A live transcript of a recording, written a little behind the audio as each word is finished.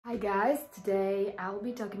Hi guys, today I will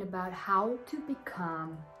be talking about how to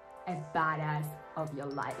become a badass of your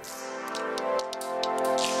life.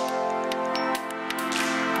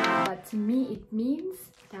 But to me, it means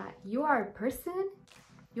that you are a person,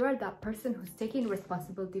 you are that person who's taking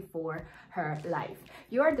responsibility for her life.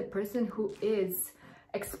 You are the person who is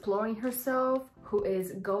exploring herself, who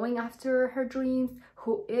is going after her dreams,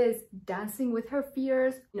 who is dancing with her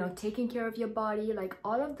fears, taking care of your body, like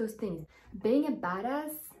all of those things. Being a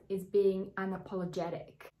badass is being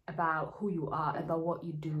unapologetic about who you are, about what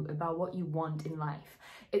you do, about what you want in life.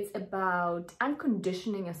 It's about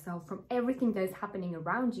unconditioning yourself from everything that is happening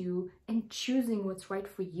around you and choosing what's right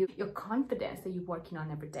for you. Your confidence that you're working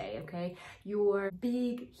on every day, okay? Your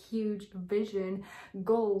big, huge vision,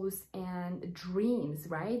 goals, and dreams,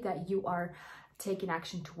 right? That you are taking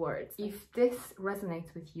action towards. If this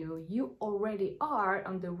resonates with you, you already are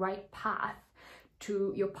on the right path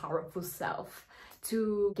to your powerful self,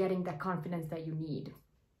 to getting the confidence that you need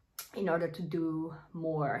in order to do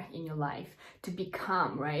more in your life, to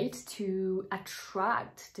become, right? To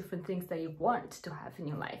attract different things that you want to have in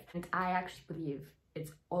your life. And I actually believe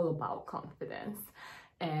it's all about confidence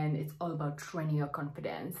and it's all about training your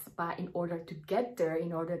confidence. But in order to get there,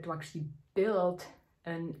 in order to actually build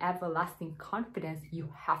an everlasting confidence,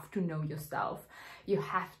 you have to know yourself. You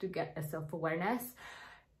have to get a self-awareness.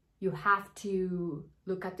 You have to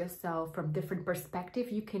look at yourself from different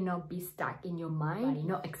perspectives. You cannot be stuck in your mind, you're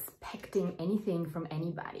not expecting anything from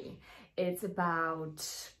anybody. It's about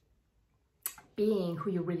being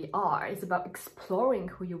who you really are. It's about exploring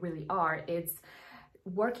who you really are. It's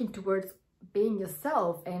working towards being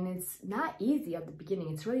yourself, and it's not easy at the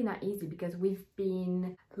beginning. It's really not easy because we've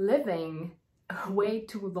been living way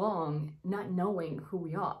too long not knowing who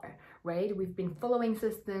we are, right? We've been following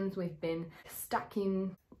systems, we've been stuck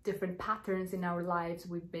in different patterns in our lives,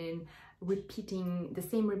 we've been repeating the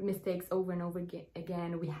same mistakes over and over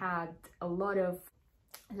again. We had a lot of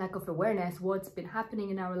lack of awareness what's been happening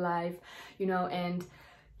in our life, and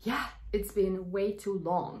yeah, it's been way too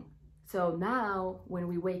long. So now when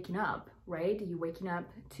we're waking up, right, you're waking up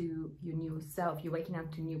to your new self, you're waking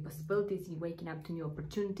up to new possibilities, you're waking up to new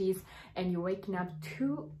opportunities, and you're waking up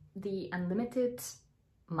to the unlimited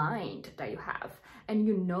mind that you have, and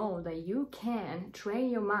you know that you can train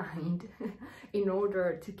your mind in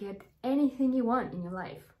order to get anything you want in your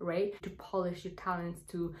life, right? To polish your talents,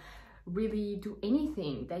 to really do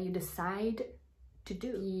anything that you decide to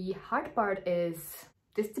do. The hard part is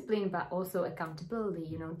discipline, but also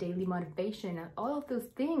accountability, daily motivation, and all of those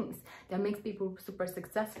things that makes people super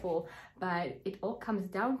successful. But it all comes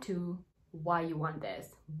down to why you want this,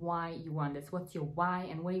 what's your why,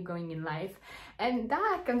 and where you're going in life. And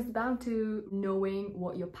that comes down to knowing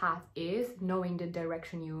what your path is, knowing the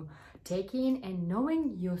direction you're taking, and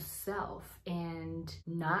knowing yourself, and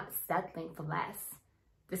not settling for less.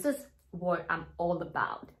 This is what I'm all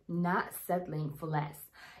about, not settling for less,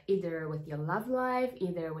 either with your love life,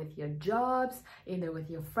 either with your jobs, either with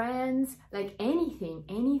your friends, like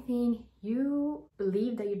anything you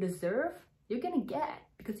believe that you deserve, you're gonna get,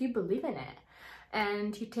 because you believe in it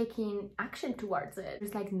and you're taking action towards it.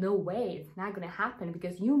 There's like no way it's not gonna happen,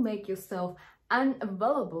 because you make yourself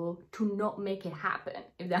unavailable to not make it happen,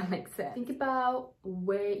 if that makes sense. Think about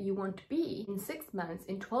where you want to be in 6 months,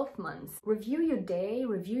 in 12 months. Review your day,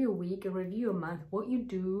 review your week, and review your month, what you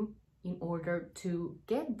do in order to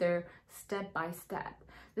get there step by step.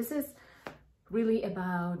 This is really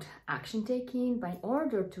about action taking, but in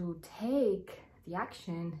order to take the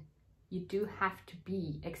action, you do have to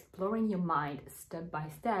be exploring your mind step by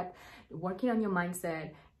step, working on your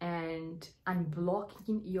mindset and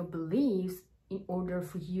unblocking your beliefs in order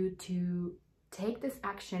for you to take this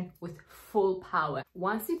action with full power.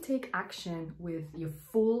 Once you take action with your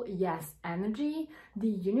full yes energy, the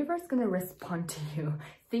universe is gonna respond to you.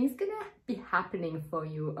 Things gonna be happening for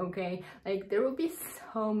you, okay? Like there will be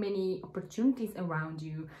so many opportunities around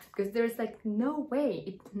you, because there's like no way,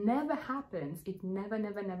 it never happens, it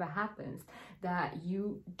never happens that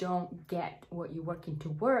you don't get what you're working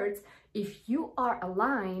towards. If you are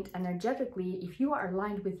aligned energetically, if you are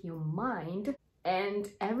aligned with your mind, and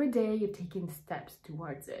every day you're taking steps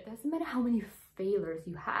towards it. Doesn't matter how many failures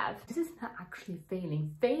you have. This is not actually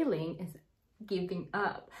failing. Failing is giving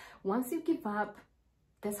up. Once you give up,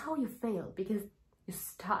 that's how you fail, because you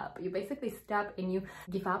stop. You basically stop and you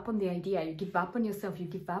give up on the idea, you give up on yourself, you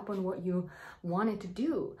give up on what you wanted to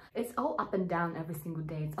do. It's all up and down every single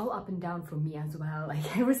day. It's all up and down for me as well.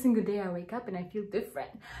 Like every single day I wake up and I feel different.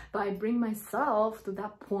 But I bring myself to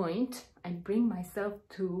that point. I bring myself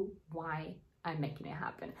to why I'm making it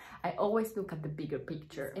happen. I always look at the bigger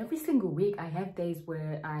picture. Every single week I have days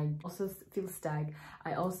where I also feel stuck.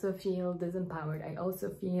 I also feel disempowered. I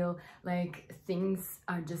also feel like things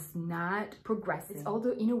are just not progressing. It's all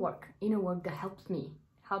the inner work that helps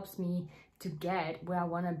me to get where I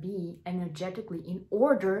want to be energetically in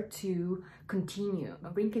order to continue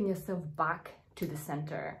bringing yourself back to the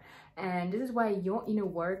center. And this is why your inner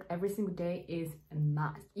work every single day is a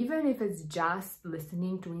must. Even if it's just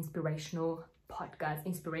listening to inspirational podcasts,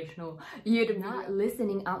 inspirational YouTube, not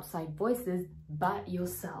listening outside voices but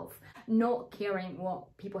yourself, not caring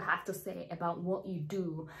what people have to say about what you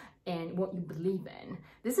do and what you believe in.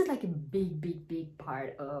 This is like a big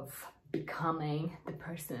part of becoming the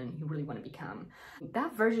person you really want to become.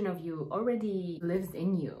 That version of you already lives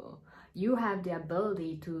in you. You have the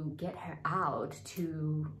ability to get her out,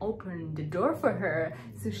 to open the door for her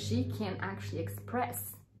so she can actually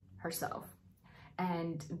express herself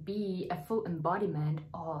and be a full embodiment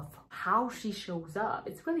of how she shows up.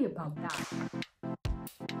 It's really about that.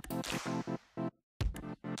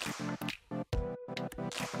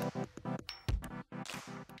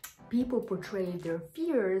 People portray their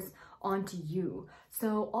fears onto you.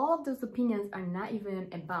 So all of those opinions are not even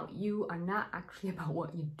about you, are not actually about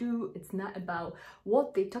what you do. It's not about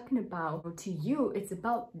what they're talking about to you. It's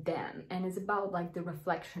about them. And it's about like the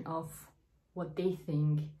reflection of what they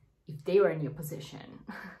think if they were in your position,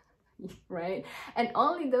 right? And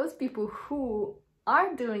only those people who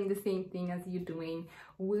are doing the same thing as you're doing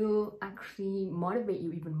will actually motivate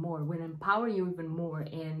you even more, will empower you even more,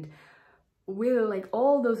 and will, like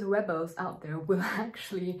all those rebels out there, will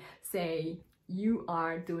actually say you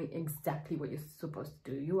are doing exactly what you're supposed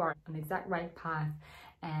to do. You are on the exact right path,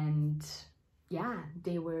 and yeah,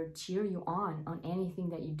 they will cheer you on anything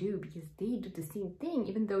that you do because they do the same thing,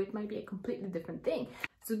 even though it might be a completely different thing.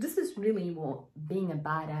 So this is really what being a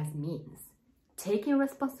badass means. Taking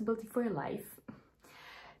responsibility for your life,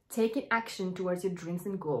 taking action towards your dreams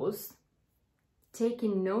and goals,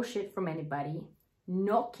 taking no shit from anybody,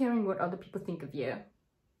 not caring what other people think of you,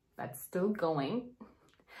 but still going.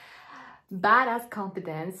 Badass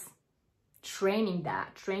confidence, training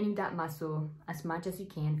that muscle as much as you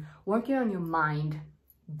can, working on your mind,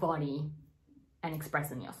 body, and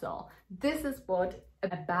expressing your soul. This is what a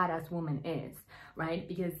badass woman is, right?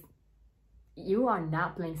 Because you are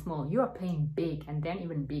not playing small, you are playing big, and then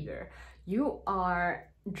even bigger. You are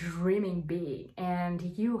dreaming big, and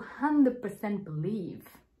you 100% believe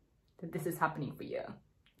that this is happening for you.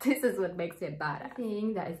 This is what makes you a badass.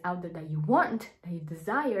 Thing that is out there that you want, that you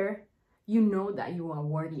desire, you know that you are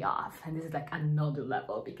worthy of. And this is like another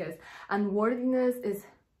level, because unworthiness is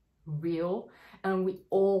real and we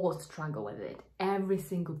all struggle with it. Every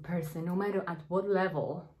single person, no matter at what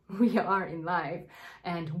level we are in life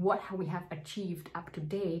and what we have achieved up to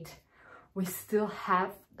date, we still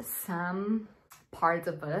have some parts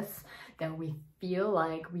of us that we feel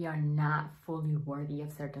like we are not fully worthy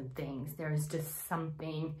of certain things. There's just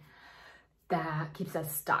something that keeps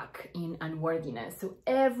us stuck in unworthiness. So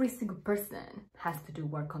every single person has to do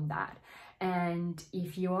work on that. And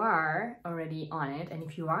if you are already on it, and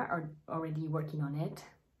if you are already working on it,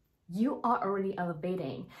 you are already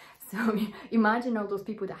elevating. So imagine all those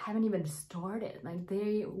people that haven't even started, like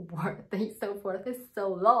their self-worth is so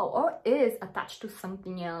low, or is attached to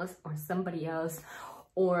something else or somebody else,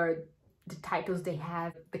 or the titles they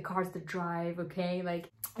have, the cars they drive, okay? Like,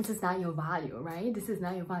 this is not your value, right? This is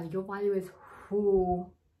not your value. Your value is who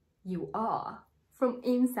you are from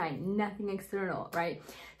inside, nothing external, right?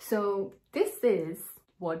 So this is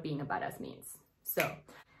what being a badass means. So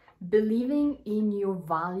believing in your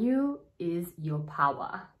value is your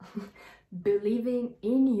power. Believing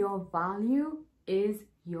in your value is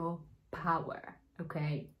your power.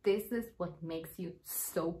 Okay, this is what makes you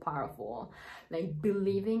so powerful. Like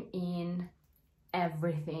believing in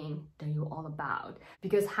everything that you're all about,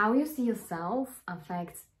 because how you see yourself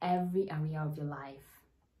affects every area of your life.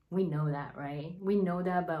 We know that, right? We know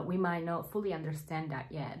that, but we might not fully understand that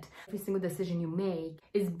yet. Every single decision you make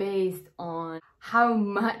is based on how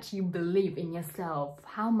much you believe in yourself,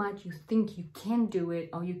 how much you think you can do it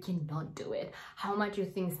or you cannot do it, how much you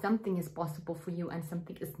think something is possible for you and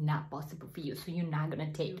something is not possible for you, so you're not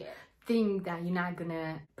gonna take it. Think that you're not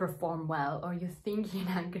gonna perform well, or you think you're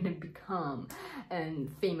not gonna become a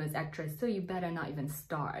famous actress, so you better not even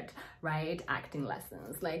start, right? Acting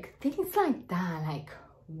lessons, like things like that. Like,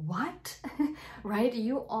 what? Right?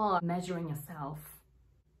 You are measuring yourself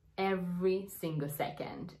every single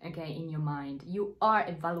second, okay, in your mind. You are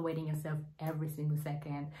evaluating yourself every single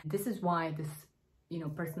second. This is why this,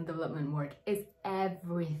 personal development work is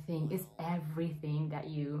everything that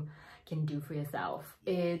you can do for yourself.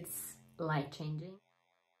 It's life changing.